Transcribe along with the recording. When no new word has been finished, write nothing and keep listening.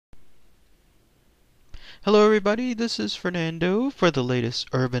Hello everybody, this is Fernando for the latest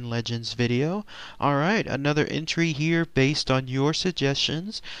Urban Legends video. Alright, another entry here based on your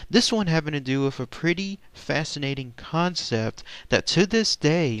suggestions. This one having to do with a pretty fascinating concept that to this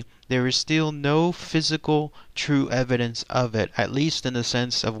day there is still no physical true evidence of it, at least in the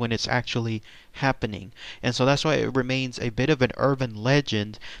sense of when it's actually happening. And so that's why it remains a bit of an urban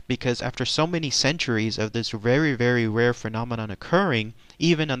legend, because after so many centuries of this very, very rare phenomenon occurring,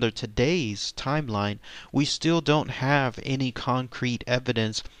 even under today's timeline, we still don't have any concrete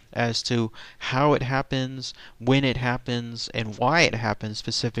evidence as to how it happens, when it happens, and why it happens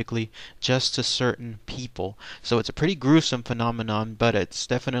specifically just to certain people. So it's a pretty gruesome phenomenon, but it's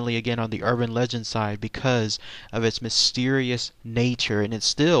definitely again on the urban legend side because of its mysterious nature, and it's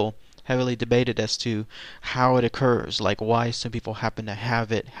still heavily debated as to how it occurs, like why some people happen to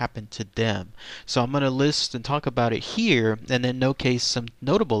have it happen to them. So I'm going to list and talk about it here, and then note some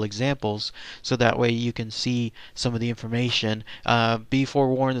notable examples so that way you can see some of the information. Be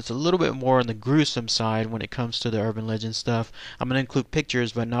forewarned, it's a little bit more on the gruesome side when it comes to the urban legend stuff. I'm going to include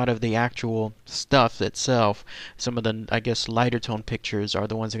pictures, but not of the actual stuff itself. Some of the, I guess, lighter tone pictures are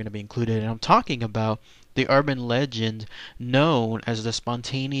the ones that are going to be included, and I'm talking about the urban legend known as the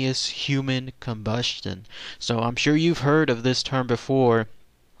spontaneous human combustion. So I'm sure you've heard of this term before.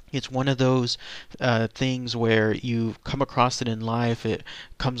 It's one of those things where you come across it in life. It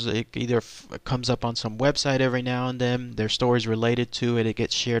either comes up on some website every now and then. There's stories related to it. It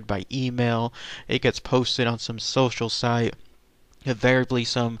gets shared by email. It gets posted on some social site. Invariably,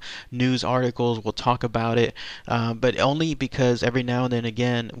 some news articles will talk about it, but only because every now and then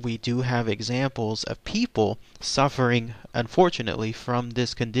again we do have examples of people suffering, unfortunately, from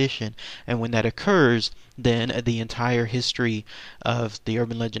this condition. And when that occurs, then the entire history of the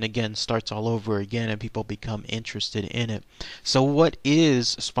urban legend again starts all over again, and people become interested in it. So what is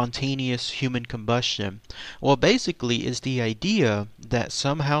spontaneous human combustion? Well, basically it's the idea that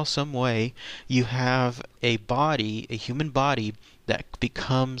somehow, some way, you have a body, a human body, that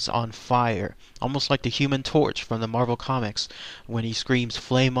becomes on fire, almost like the Human Torch from the Marvel Comics when he screams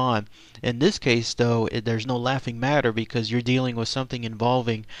 "flame on." In this case, though, there's no laughing matter because you're dealing with something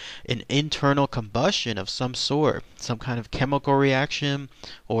involving an internal combustion of some sort, some kind of chemical reaction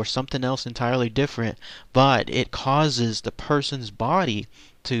or something else entirely different, but it causes the person's body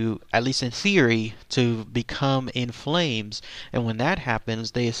to, at least in theory, to become in flames. And when that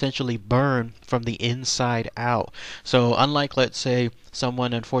happens, they essentially burn from the inside out. So unlike, let's say,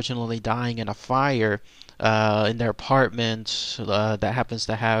 someone unfortunately dying in a fire in their apartment that happens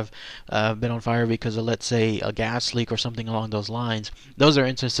to have been on fire because of, let's say, a gas leak or something along those lines. Those are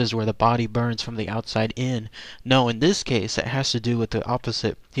instances where the body burns from the outside in. No, in this case, it has to do with the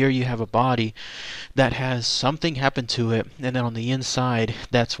opposite. Here you have a body that has something happen to it, and then on the inside,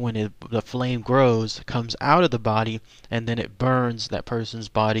 that's when the flame grows, comes out of the body, and then it burns that person's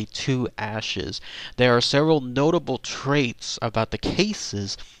body to ashes. There are several notable traits about the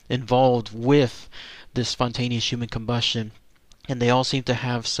cases involved with this spontaneous human combustion, and they all seem to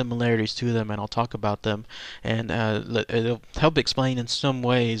have similarities to them, and I'll talk about them, and it'll help explain in some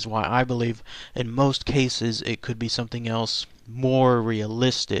ways why I believe in most cases it could be something else more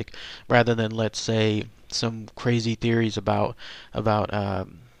realistic rather than, let's say, some crazy theories about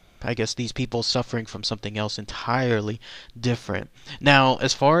I guess these people suffering from something else entirely different. Now,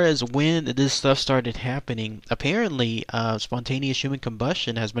 as far as when this stuff started happening, apparently spontaneous human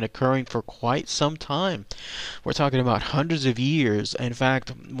combustion has been occurring for quite some time. We're talking about hundreds of years. In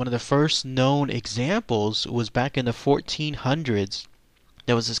fact, one of the first known examples was back in the 1400s.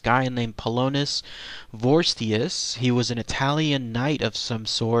 There was this guy named Polonius Vorstius. He was an Italian knight of some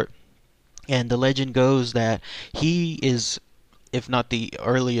sort, and the legend goes that he is, if not the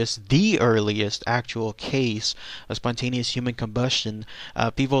earliest actual case of spontaneous human combustion.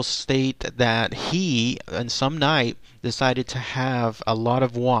 People state that he, on some night, decided to have a lot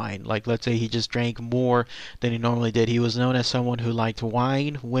of wine. Like, let's say he just drank more than he normally did. He was known as someone who liked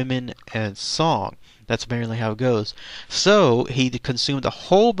wine, women, and song. That's apparently how it goes. So he consumed a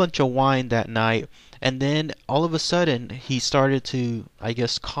whole bunch of wine that night, and then all of a sudden he started to, I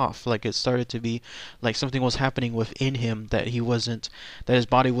guess, cough. Like it started to be like something was happening within him that his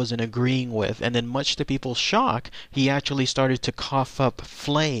body wasn't agreeing with. And then, much to people's shock, he actually started to cough up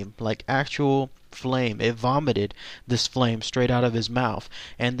flame, like actual flame. It vomited this flame straight out of his mouth.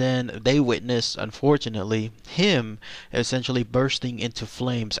 And then they witnessed, unfortunately, him essentially bursting into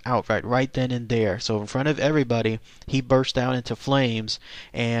flames outright, right then and there. So in front of everybody, he burst out into flames,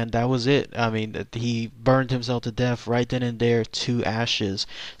 and that was it. I mean, he burned himself to death right then and there to ashes.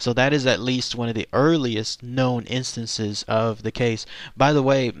 So that is at least one of the earliest known instances of the case. By the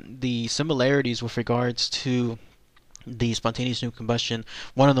way, the similarities with regards to the spontaneous nuclear combustion,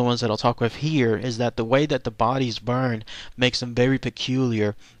 one of the ones that I'll talk with here, is that the way that the bodies burn makes them very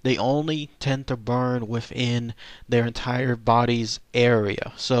peculiar. They only tend to burn within their entire body's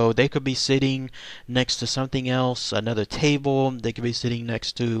area. So they could be sitting next to something else, another table, they could be sitting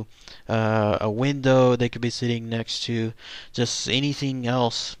next to a window, they could be sitting next to just anything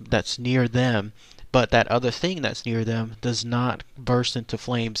else that's near them. But that other thing that's near them does not burst into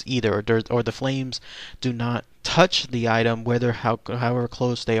flames either, or the flames do not touch the item, however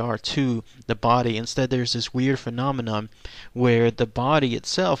close they are to the body. Instead, there's this weird phenomenon where the body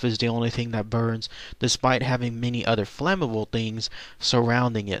itself is the only thing that burns, despite having many other flammable things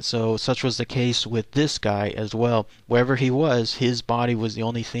surrounding it. So such was the case with this guy as well. Wherever he was, his body was the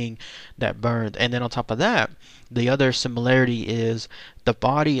only thing that burned. And then on top of that, the other similarity is the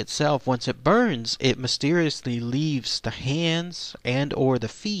body itself, once it burns, it mysteriously leaves the hands and or the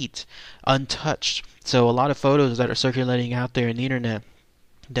feet untouched. So a lot of photos that are circulating out there in the internet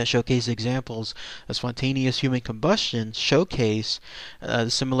that showcase examples of spontaneous human combustion showcase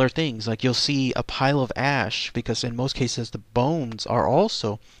similar things. Like you'll see a pile of ash, because in most cases the bones are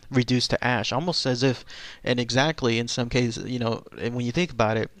also reduced to ash, almost as if, and exactly in some cases, and when you think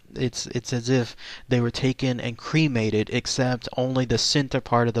about it, it's as if they were taken and cremated, except only the center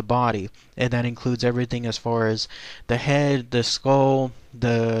part of the body, and that includes everything as far as the head, the skull,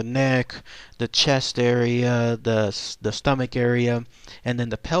 the neck, the chest area, the stomach area, and then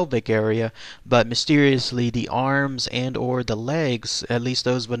the pelvic area. But mysteriously, the arms and or the legs, at least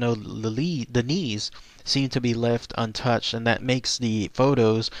those below the knees, seem to be left untouched, and that makes the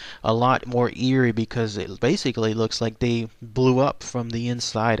photos a lot more eerie, because it basically looks like they blew up from the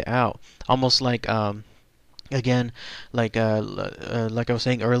inside out, almost like again, like I was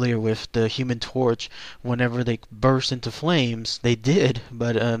saying earlier with the Human Torch, whenever they burst into flames, they did,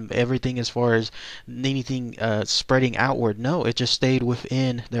 but everything as far as anything spreading outward, no, it just stayed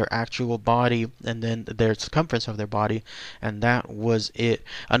within their actual body and then their circumference of their body, and that was it.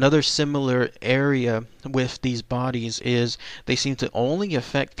 Another similar area with these bodies is they seem to only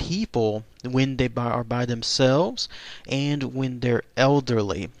affect people when they are by themselves and when they're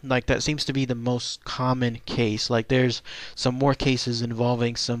elderly. Like that seems to be the most common case. Like there's some more cases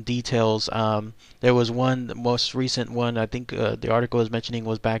involving some details. There was one, the most recent one, I think the article was mentioning,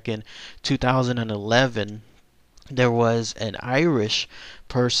 was back in 2011. There was an Irish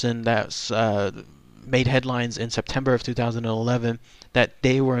person that's made headlines in September of 2011 that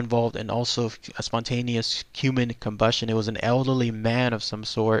they were involved in also a spontaneous human combustion. It was an elderly man of some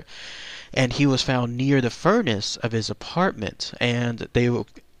sort, and he was found near the furnace of his apartment. And they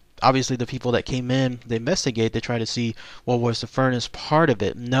obviously, the people that came in, they investigate, they try to see, well, was the furnace part of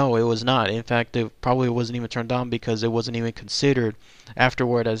it? No, it was not. In fact, it probably wasn't even turned on, because it wasn't even considered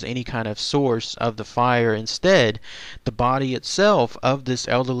afterward as any kind of source of the fire. Instead, the body itself of this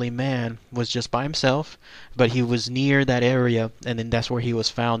elderly man was just by himself, but he was near that area, and then that's where he was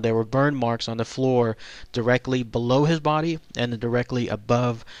found. There were burn marks on the floor directly below his body and directly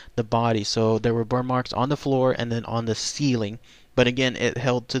above the body. So there were burn marks on the floor and then on the ceiling. But again, it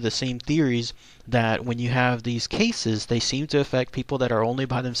held to the same theories that when you have these cases, they seem to affect people that are only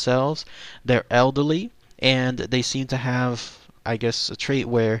by themselves, they're elderly, and they seem to have, I guess, a trait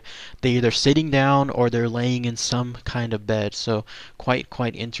where they're either sitting down or they're laying in some kind of bed. So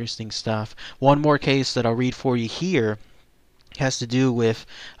quite interesting stuff. One more case that I'll read for you here has to do with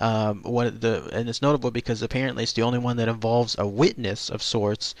and it's notable because apparently it's the only one that involves a witness of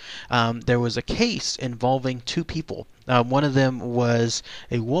sorts. There was a case involving two people. One of them was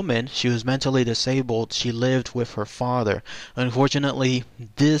a woman. She was mentally disabled. She lived with her father. Unfortunately,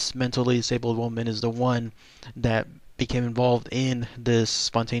 this mentally disabled woman is the one that became involved in this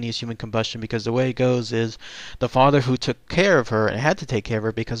spontaneous human combustion, because the way it goes is the father, who took care of her and had to take care of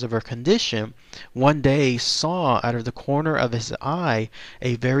her because of her condition, one day saw out of the corner of his eye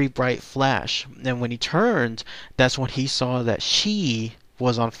a very bright flash, and when he turned, that's when he saw that she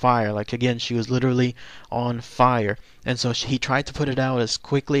was on fire. Like again, she was literally on fire. And so he tried to put it out as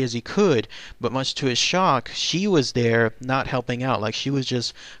quickly as he could, but much to his shock, she was there not helping out. Like she was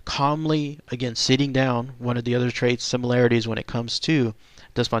just calmly, again, sitting down, one of the other traits, similarities when it comes to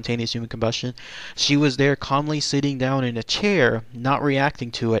the spontaneous human combustion. She was there calmly sitting down in a chair, not reacting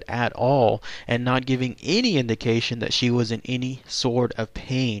to it at all, and not giving any indication that she was in any sort of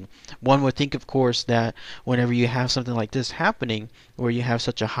pain. One would think, of course, that whenever you have something like this happening, where you have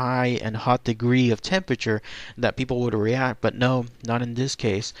such a high and hot degree of temperature, that people would react, but no, not in this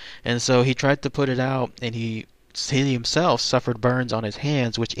case. And so he tried to put it out, and he himself suffered burns on his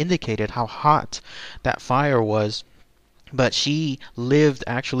hands, which indicated how hot that fire was. But she lived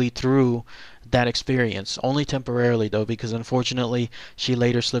actually through that experience, only temporarily though, because unfortunately she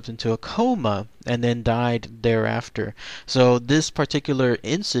later slipped into a coma and then died thereafter. So this particular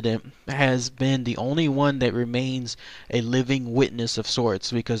incident has been the only one that remains a living witness of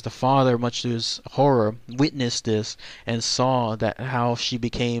sorts, because the father, much to his horror, witnessed this and saw that how she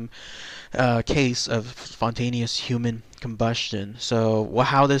became a case of spontaneous human combustion. So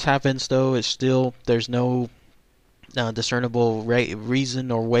how this happens though is still, there's no discernible reason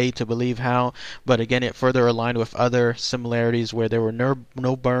or way to believe how, but again, it further aligned with other similarities where there were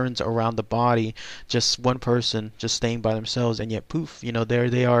no burns around the body, just one person just staying by themselves, and yet poof, there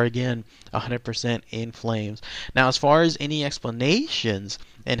they are again, 100% in flames. Now, as far as any explanations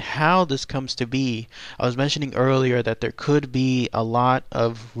and how this comes to be, I was mentioning earlier that there could be a lot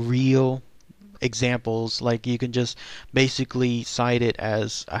of real examples, like you can just basically cite it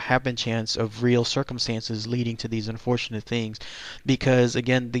as a happen chance of real circumstances leading to these unfortunate things, because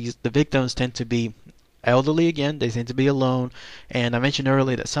again, the victims tend to be elderly. Again, they tend to be alone, and I mentioned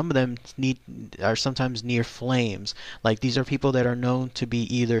earlier that some of them are sometimes near flames. Like these are people that are known to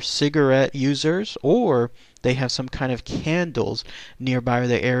be either cigarette users, or they have some kind of candles nearby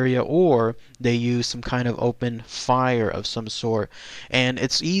the area, or they use some kind of open fire of some sort. And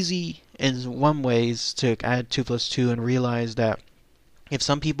it's easy in one ways to add 2 plus 2 and realize that if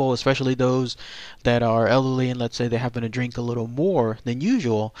some people, especially those that are elderly, and let's say they happen to drink a little more than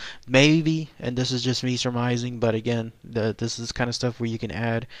usual, maybe, and this is just me surmising, but again, this is kind of stuff where you can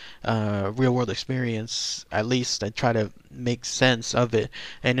add real world experience, at least, and try to make sense of it.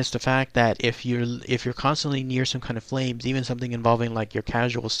 And it's the fact that if you're constantly near some kind of flames, even something involving like your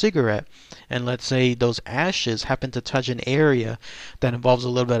casual cigarette, and let's say those ashes happen to touch an area that involves a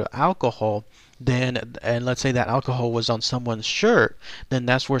little bit of alcohol, then, and let's say that alcohol was on someone's shirt, then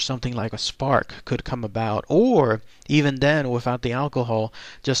that's where something like a spark could come about. Or even then, without the alcohol,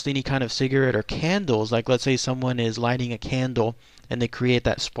 just any kind of cigarette or candles, like let's say someone is lighting a candle and they create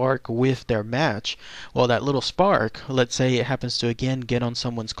that spark with their match. Well, that little spark, let's say it happens to again get on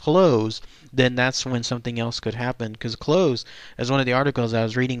someone's clothes, then that's when something else could happen, because clothes, as one of the articles I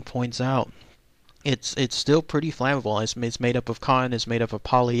was reading points out, it's still pretty flammable. It's made up of cotton, it's made up of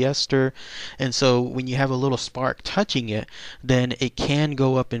polyester, and so when you have a little spark touching it, then it can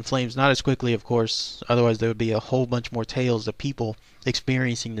go up in flames. Not as quickly, of course, otherwise there would be a whole bunch more tales of people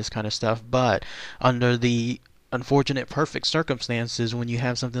experiencing this kind of stuff, but under the unfortunate perfect circumstances, when you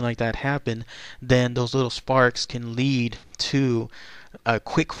have something like that happen, then those little sparks can lead to a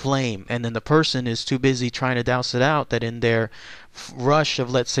quick flame, and then the person is too busy trying to douse it out, that in their rush of,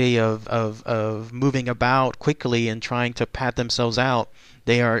 let's say, of moving about quickly and trying to pat themselves out,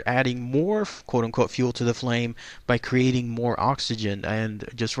 they are adding more quote unquote fuel to the flame by creating more oxygen, and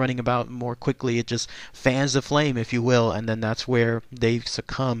just running about more quickly, it just fans the flame, if you will, and then that's where they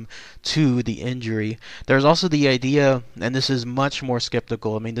succumb to the injury. There's also the idea, and this is much more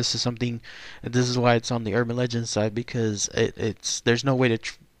skeptical, I mean, this is why it's on the urban legend side, because there's no way to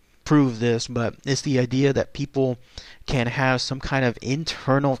prove this, but it's the idea that people can have some kind of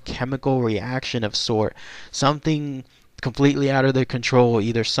internal chemical reaction of sort, something completely out of their control,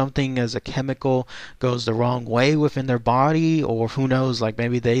 either something as a chemical goes the wrong way within their body, or who knows, like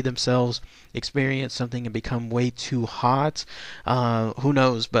maybe they themselves experience something and become way too hot, who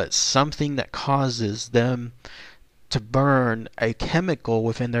knows, but something that causes them to burn a chemical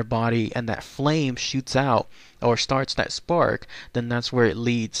within their body, and that flame shoots out or starts that spark, then that's where it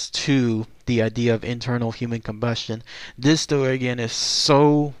leads to the idea of internal human combustion. This, though, again, is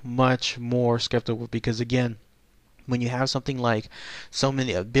so much more skeptical, because again, when you have something like so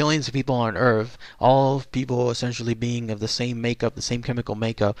many billions of people on Earth, all people essentially being of the same makeup, the same chemical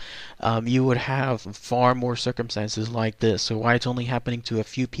makeup, you would have far more circumstances like this. So why it's only happening to a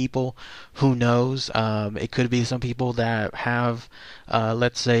few people, who knows? It could be some people that have,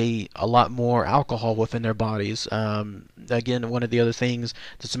 let's say, a lot more alcohol within their bodies. Again, one of the other things,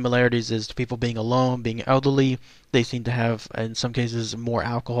 the similarities is to people being alone, being elderly, They seem to have, in some cases, more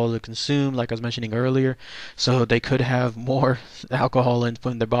alcohol to consume, like I was mentioning earlier. So they could have more alcohol in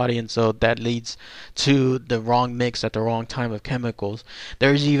their body, and so that leads to the wrong mix at the wrong time of chemicals.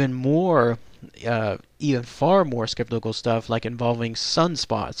 There's even more, even far more skeptical stuff, like involving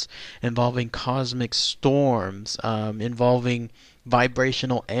sunspots, involving cosmic storms, involving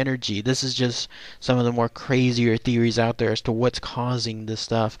vibrational energy. This is just some of the more crazier theories out there as to what's causing this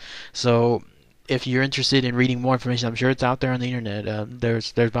stuff. So if you're interested in reading more information, I'm sure it's out there on the internet.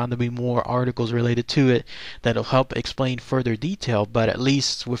 There's bound to be more articles related to it that'll help explain further detail. But at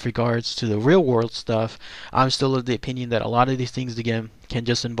least with regards to the real world stuff, I'm still of the opinion that a lot of these things again can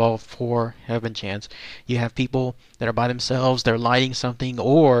just involve poor heaven chance. You have people that are by themselves, they're lighting something,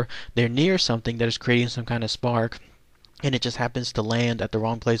 or they're near something that is creating some kind of spark, and it just happens to land at the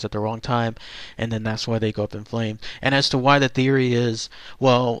wrong place at the wrong time, and then that's why they go up in flames. And as to why the theory is,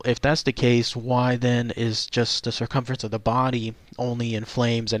 well, if that's the case, why then is just the circumference of the body only in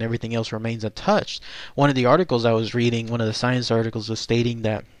flames and everything else remains untouched? One of the articles I was reading, one of the science articles, was stating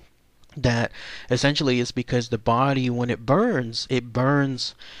that essentially it's because the body, when it burns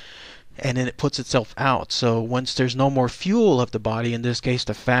and then it puts itself out. So once there's no more fuel of the body, in this case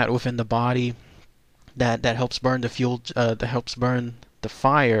the fat within the body, that helps burn the fuel, that helps burn the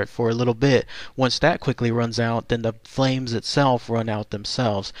fire for a little bit. Once that quickly runs out, then the flames itself run out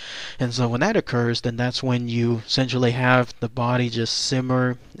themselves. And so when that occurs, then that's when you essentially have the body just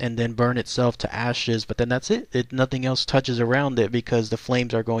simmer and then burn itself to ashes. But then that's it. Nothing else touches around it because the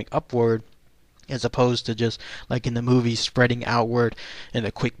flames are going upward, as opposed to just like in the movie spreading outward in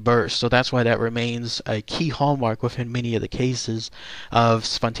a quick burst. So that's why that remains a key hallmark within many of the cases of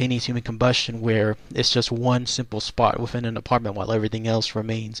spontaneous human combustion, where it's just one simple spot within an apartment while everything else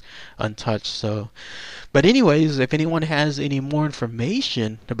remains untouched. So, but anyways, if anyone has any more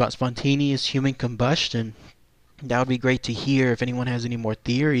information about spontaneous human combustion, that would be great to hear. If anyone has any more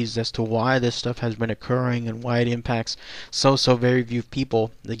theories as to why this stuff has been occurring and why it impacts so very few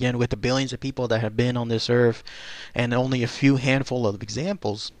people, again, with the billions of people that have been on this earth and only a few handful of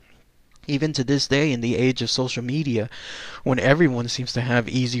examples, even to this day in the age of social media, when everyone seems to have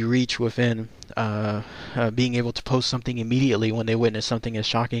easy reach within being able to post something immediately when they witness something as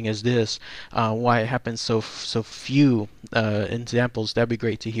shocking as this, why it happens so few examples, that'd be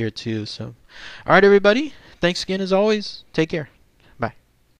great to hear too. So, all right, everybody. Thanks again as always. Take care.